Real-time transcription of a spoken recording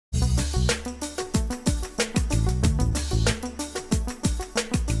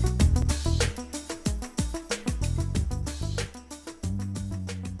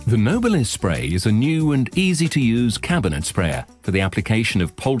The Nobilis spray is a new and easy-to-use cabinet sprayer for the application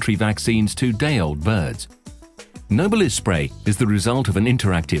of poultry vaccines to day-old birds. Nobilis spray is the result of an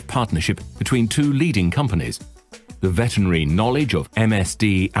interactive partnership between two leading companies. The veterinary knowledge of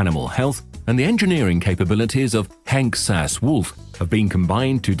MSD Animal Health and the engineering capabilities of Henk Sass Wolf have been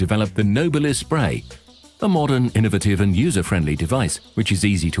combined to develop the Nobilis spray, a modern, innovative and user-friendly device which is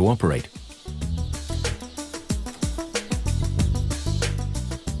easy to operate.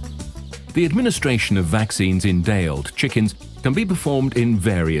 The administration of vaccines in day-old chickens can be performed in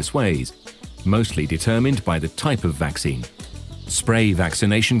various ways, mostly determined by the type of vaccine. Spray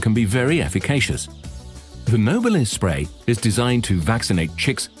vaccination can be very efficacious. The Nobilis spray is designed to vaccinate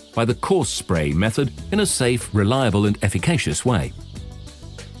chicks by the course spray method in a safe, reliable and efficacious way.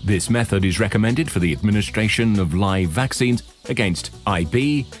 This method is recommended for the administration of live vaccines against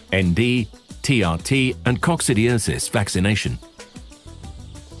IB, ND, TRT and coccidiosis vaccination.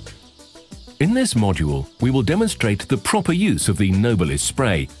 In this module, we will demonstrate the proper use of the Nobilis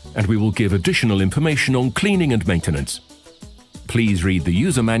spray, and we will give additional information on cleaning and maintenance. Please read the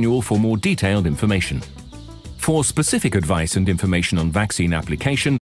user manual for more detailed information. For specific advice and information on vaccine application,